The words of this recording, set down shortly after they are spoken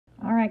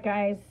right,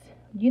 guys.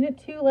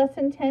 Unit 2,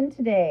 Lesson 10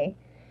 today.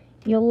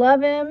 You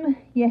love him,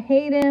 you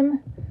hate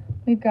him.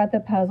 We've got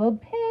the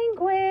puzzled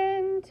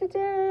penguin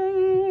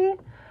today.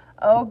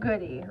 Oh,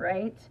 goody,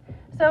 right?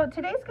 So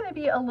today's going to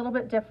be a little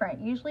bit different.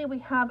 Usually we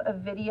have a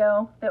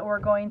video that we're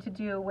going to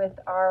do with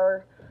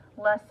our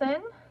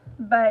lesson,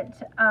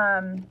 but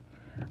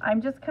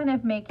I'm just kind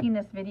of making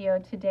this video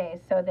today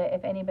so that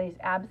if anybody's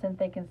absent,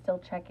 they can still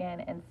check in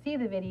and see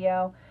the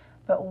video.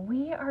 But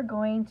we are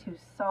going to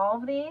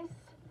solve these,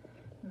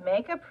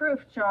 make a proof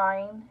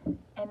drawing,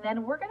 and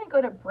then we're going to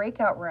go to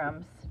breakout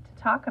rooms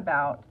to talk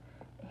about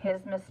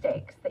his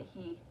mistakes. That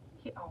he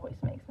always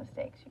makes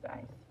mistakes, you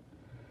guys.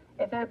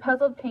 If a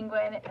puzzled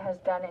penguin has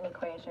done an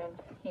equation,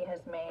 he has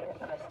made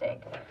a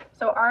mistake.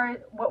 So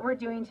what we're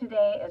doing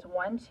today is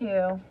 1,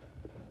 2,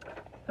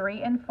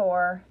 3, and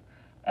 4,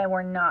 and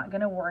we're not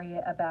going to worry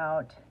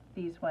about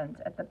these ones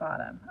at the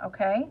bottom,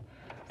 okay?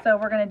 So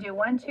we're going to do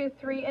 1, 2,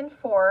 3, and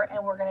 4,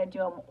 and we're going to do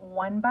them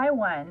one by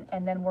one,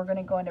 and then we're going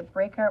to go into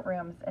breakout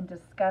rooms and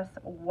discuss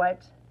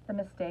what the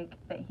mistake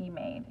that he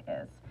made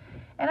is.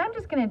 And I'm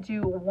just going to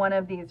do one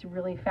of these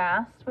really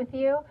fast with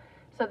you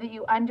so that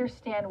you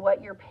understand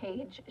what your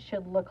page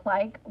should look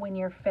like when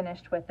you're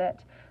finished with it.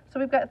 So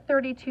we've got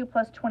 32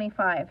 plus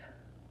 25.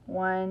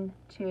 1,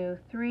 2,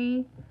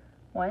 3,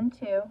 1,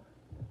 2,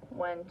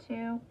 1,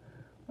 2,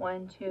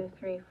 1, 2,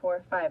 3,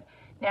 4, 5.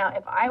 Now,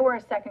 if I were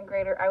a second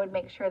grader, I would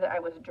make sure that I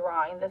was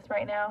drawing this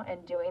right now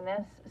and doing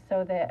this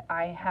so that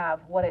I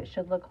have what it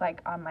should look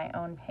like on my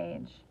own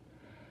page.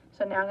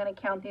 So now I'm going to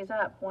count these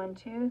up. 1,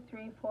 2,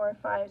 3, 4,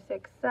 5,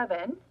 6,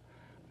 7.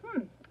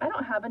 I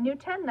don't have a new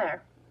 10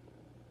 there.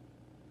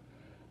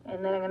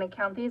 And then I'm going to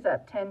count these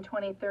up. 10,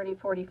 20, 30,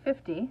 40,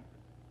 50.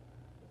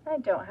 I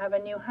don't have a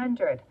new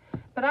 100.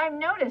 But I'm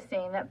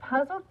noticing that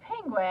Puzzled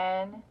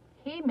Penguin,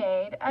 he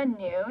made a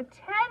new 10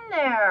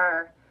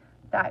 there.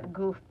 That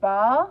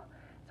goofball.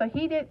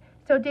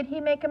 So did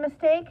he make a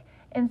mistake?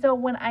 And so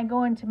when I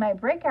go into my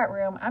breakout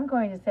room, I'm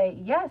going to say,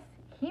 yes,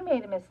 he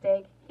made a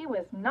mistake. He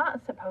was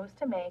not supposed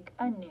to make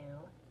a new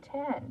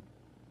 10.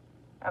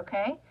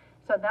 Okay?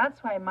 So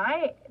that's why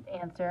my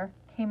answer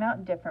came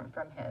out different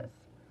from his.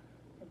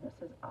 And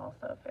this is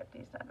also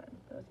 57.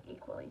 Those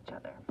equal each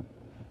other.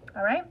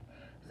 All right?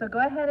 So go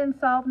ahead and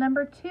solve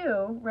number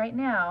 2 right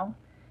now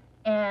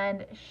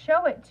and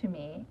show it to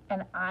me,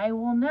 and I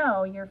will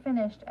know you're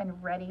finished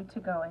and ready to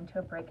go into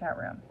a breakout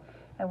room.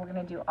 And we're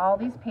going to do all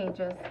these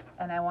pages,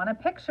 and I want a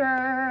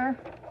picture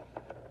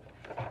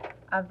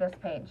of this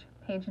page.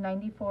 Page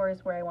 94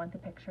 is where I want the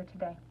picture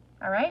today.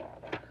 All right?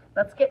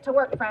 Let's get to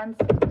work, friends.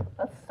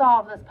 Let's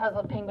solve this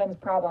Puzzled Penguin's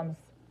problems.